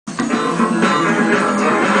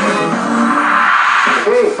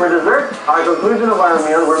for dessert, our conclusion of our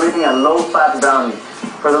meal, we're making a low-fat brownie.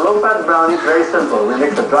 For the low-fat brownie, it's very simple. We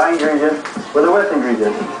mix a dry ingredient with a wet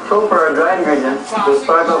ingredient. So for our dry ingredient, we'll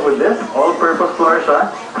start off with this, all-purpose flour siya,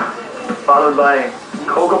 followed by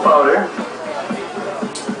cocoa powder,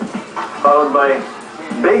 followed by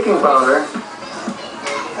baking powder,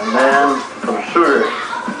 and then some sugar.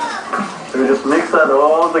 So we just mix that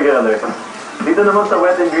all together. Dito naman sa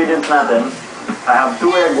wet ingredients natin, I have 2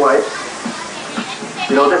 egg whites.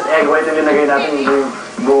 You know, this egg white yung linagay natin yung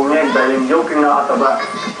buong egg dahil yung yolk yung nakataba.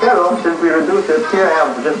 Pero, since we reduce it, here I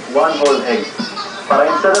have just 1 whole egg.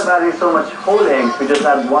 Para instead of adding so much whole eggs, we just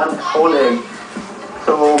add 1 whole egg.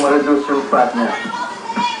 So, ma-reduce yung fat niya.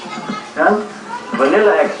 Yan.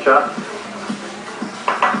 Vanilla extract.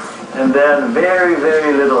 And then, very,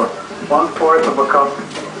 very little. 1/4 of a cup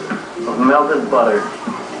of melted butter.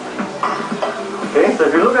 Okay, so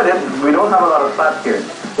if you look at it, we don't have a lot of fat here.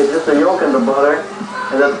 It's just the yolk and the butter,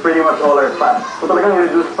 and that's pretty much all our fat. So talagang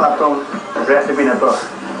reduce fat tong recipe na to.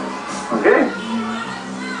 Okay?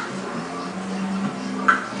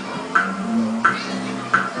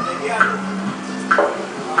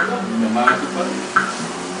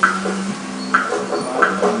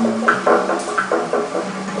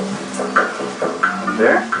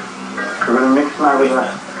 There. We're going to mix now with a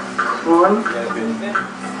spoon.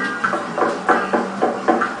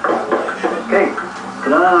 Okay,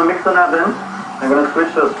 so na mix na natin. I'm going to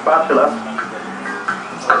switch to a spatula.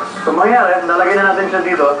 So mangyari, nalagay na natin siya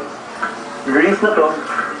dito. Grease na to,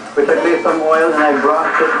 which I placed some oil and I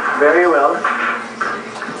brushed it very well.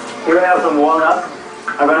 Here I have some walnuts.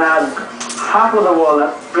 I'm going to add half of the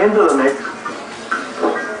walnuts into the mix.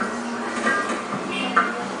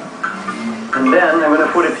 And then I'm going to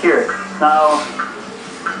put it here. Now,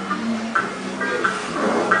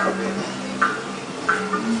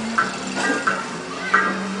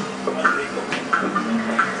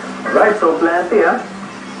 right, so plenty, huh?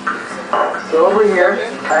 So over here,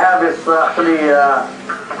 I have this actually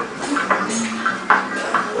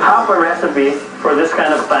half a recipe for this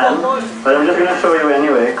kind of pan, but I'm just going to show you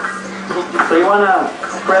anyway. So you want to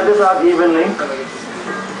spread this out evenly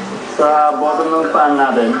sa bottom ng pan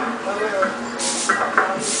natin.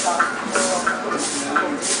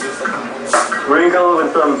 Sprinkle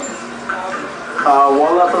with some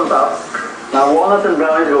walnuts on top. Now walnuts and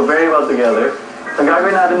brownies go very well together. Ang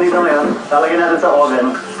gagawin natin dito ngayon, lalagyan natin sa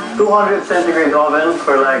oven, 200 centigrade oven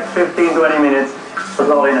for like 15-20 minutes, so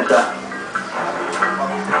okay na siya.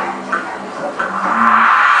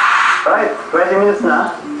 Right, 20 minutes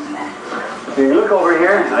na. If you look over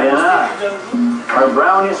here, ayan na. Our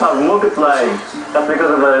brownies have multiplied. That's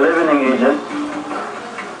because of the leavening agent.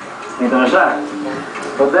 Dito na siya.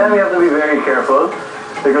 But then we have to be very careful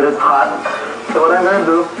because it's hot. So what I'm going to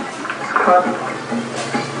do is cut.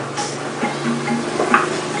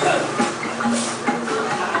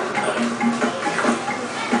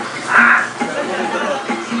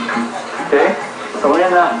 Okay, so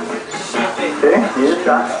ngayon na. Okay, dito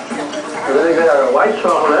siya. So then we got our white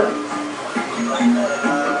chocolate.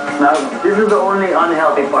 Now, this is the only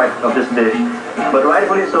unhealthy part of this dish. But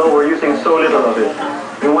rightfully so, we're using so little of it.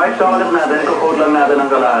 Yung white chocolate natin, coat lang natin ang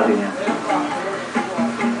kalahati niya.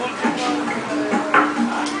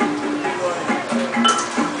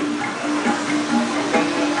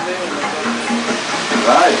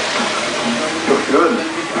 Right. Looks good.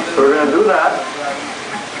 So we're going to do that.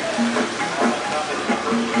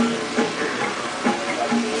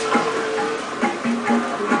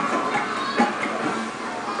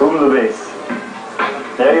 Boom the base.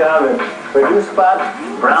 There you have it. Reduced fat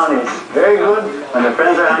brownies. Very good when the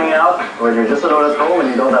friends are hanging out or you're just alone at home and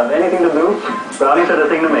you don't have anything to do. Brownies are the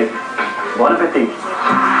thing to make. Bon appetit.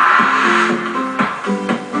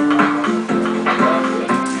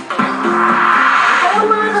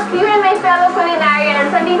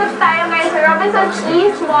 Nandito tayo ngayon sa Robinson's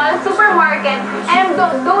East Mall Supermarket and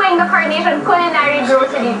I'm doing the Carnation Culinary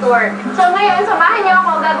Grocery Tour. So ngayon, samahan niyo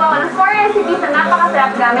ako, gagawa ko ng 4 recipes na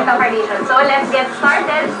napakasarap gamit ang Carnation. So let's get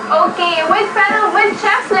started. Okay, with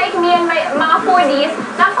chefs like me and mga foodies,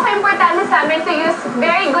 napaka-importante sa amin to use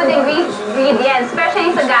very good ingredients,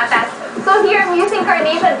 especially sa gatas. So here I'm using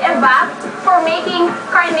Carnation Evap for making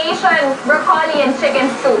Carnation broccoli and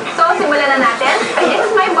chicken soup. So simulan na natin. This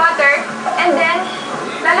is my butter and then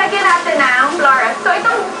lalagyan natin ng flour. So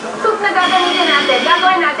itong soup na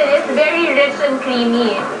gagawin natin is very rich and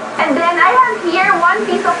creamy. And then I have here 1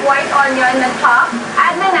 piece of white onion na chop.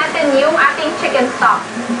 Add na natin yung ating chicken stock.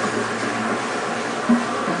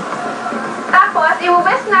 Tapos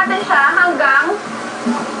i-whisk natin siya hanggang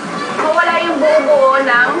mawala yung buo-buo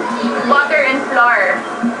ng butter and flour.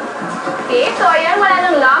 Okay, so ayan, wala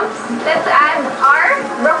ng lumps. Let's add our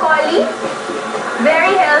broccoli.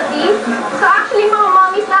 Very healthy. So actually, mga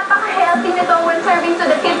mommies, napaka-healthy nito when serving to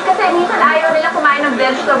the kids kasi minsan ayaw nila kumain ng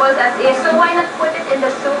vegetables as is. So why not put it in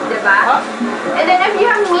the soup, diba? And then if you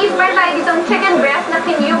have meat, meron tayo ditong chicken breast na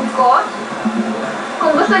kinube ko.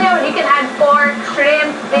 Kung gusto niyo, you can add pork,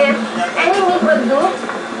 shrimp, fish, any meat will do.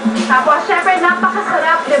 Tapos, syempre,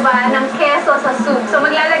 napakasarap, diba, ng keso sa soup. So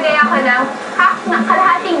maglalagay ako ng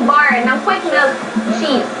kalahating bar ng quick melt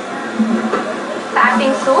cheese sa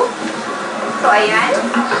ating soup. So, ayan.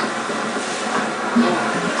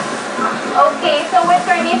 Okay, so with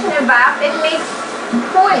Carnation Evap, it makes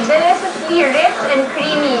food deliciously rich and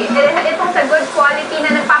creamy. It has a good quality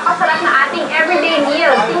na nagpapasarap na ating everyday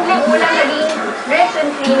meal. Simpleng ulam naging rich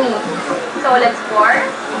and creamy. So, let's pour.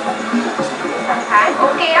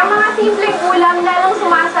 Okay, ang mga simpleng ulam lalong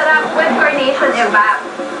sumasarap with Carnation Evap.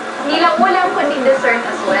 Hindi lang ulam, kundi dessert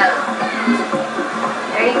as well.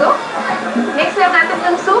 There you go. Mix lang natin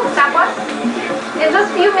yung soup. Tapos, in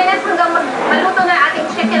just few minutes hanggang maluto na ating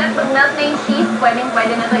chicken at mag-melt na yung cheese,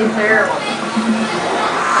 pwede na ito i-serve.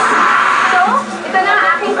 So, ito na ang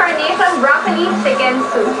aking Carnation Broccoli Chicken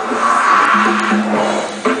Soup.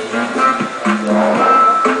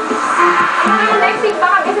 Next week,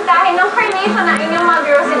 baka bisitahin ng Carnation ang inyong mga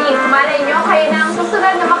groceries. Malay nyo, kayo na ang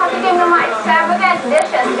susunod na makatikim ng mga extravagant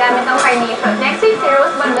dishes gamit ang Carnation. Next week, si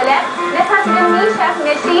Rose Bandolet. This has been me, Chef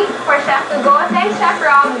Mitchie, for ChefToGo. Thanks, Chef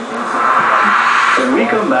Rob. When we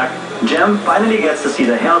come back, Jem finally gets to see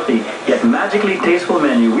the healthy yet magically tasteful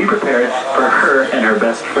menu we prepared for her and her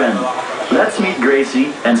best friend. Let's meet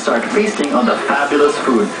Gracey and start feasting on the fabulous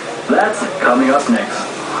food. That's coming up next.